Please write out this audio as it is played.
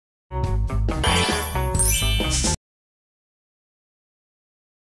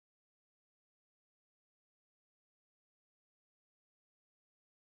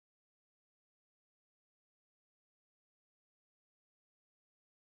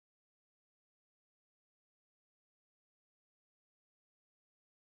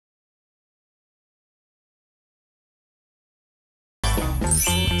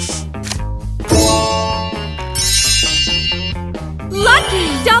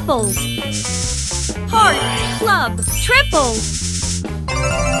Lucky double. Heart, club, triple.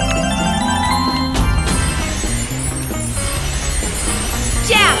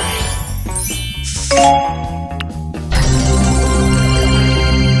 Jack.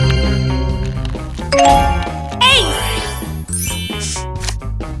 Ace.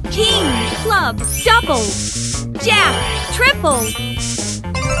 King, club, double. Jack, triple.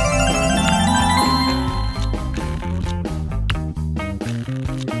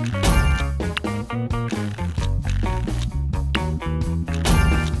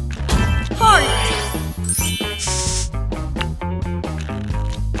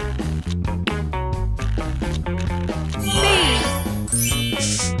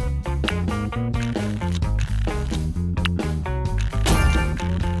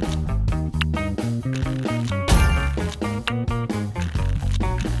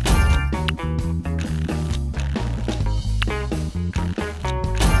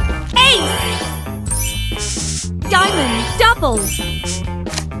 Diamond double.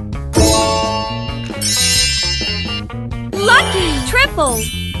 Lucky triple.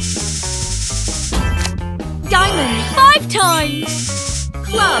 Diamond 5 times.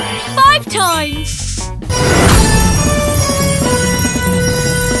 Club 5 times.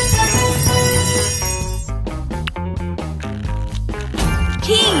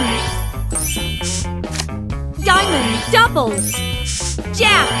 King. Diamond double.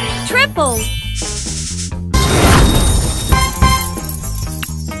 Jack triple.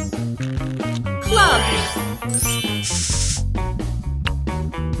 Club.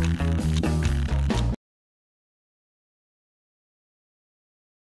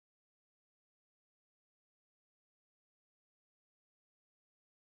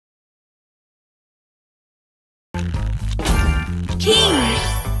 King.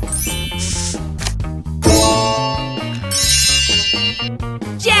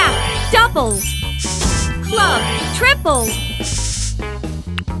 Jack double. Club triple.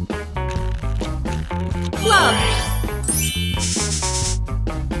 Club.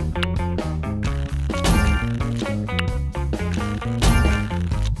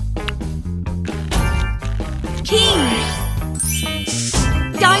 King.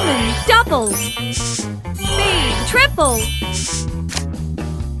 Diamond double. Spade triple.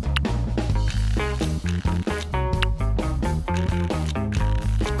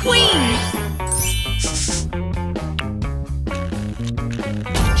 Queen.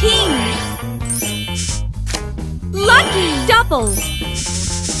 King. Lucky double.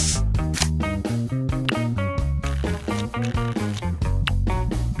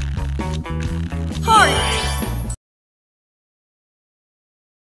 Heart.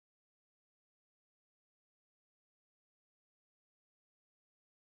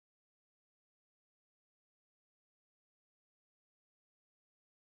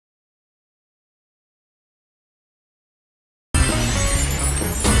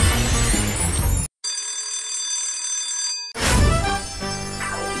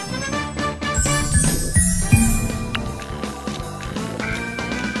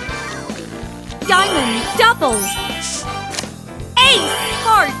 Diamond double. Ace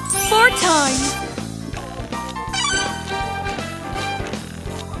heart 4 times.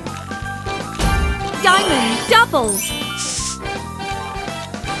 Diamond double.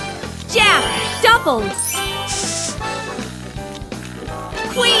 Jack double.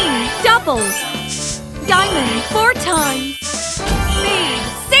 Queen double. Diamond 4 times. Spade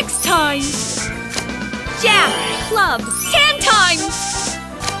 6 times. Jack club 10 times.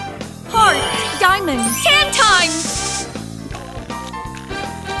 Heart, diamond 10 times.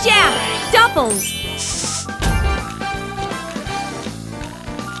 Jack, double.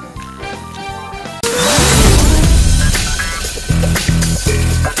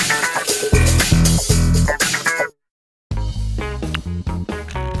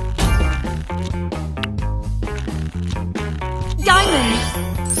 Diamond.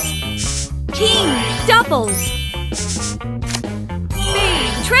 King, double.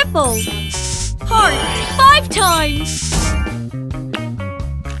 Spade, triple. Heart 5 times.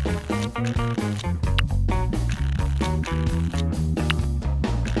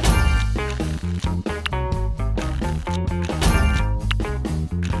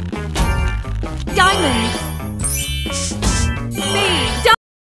 Diamond. Spade.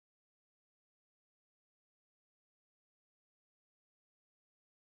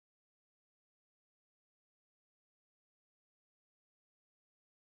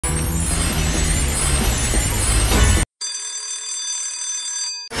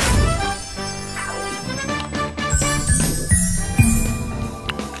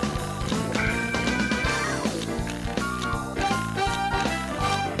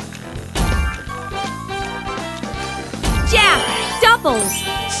 double.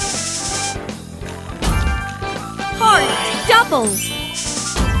 Heart, double.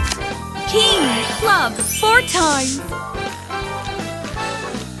 King, club, 4 times.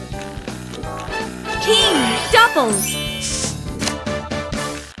 King, double.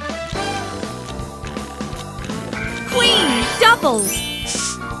 Queen, double.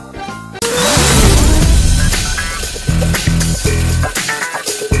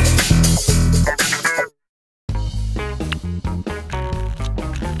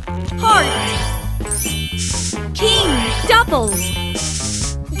 Heart. King, double.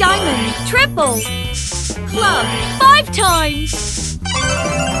 Diamond, triple. Club, 5 times.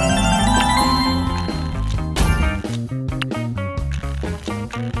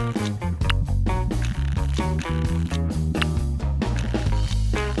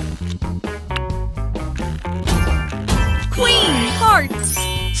 Queen, hearts.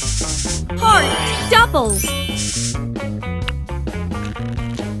 Heart, double.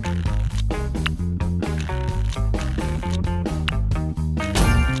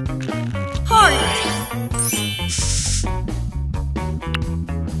 Heart.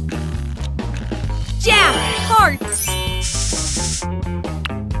 Jack, hearts.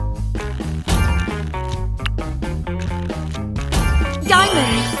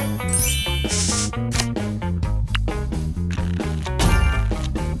 Diamond.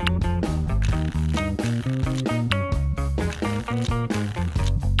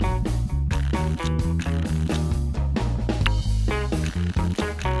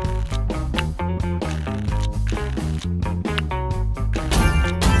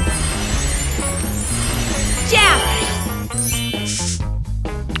 Jack.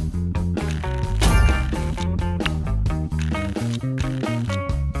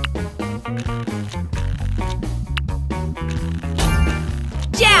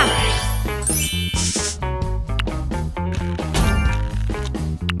 Jack.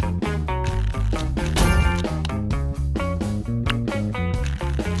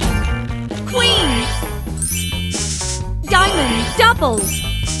 Queen. Diamond, double.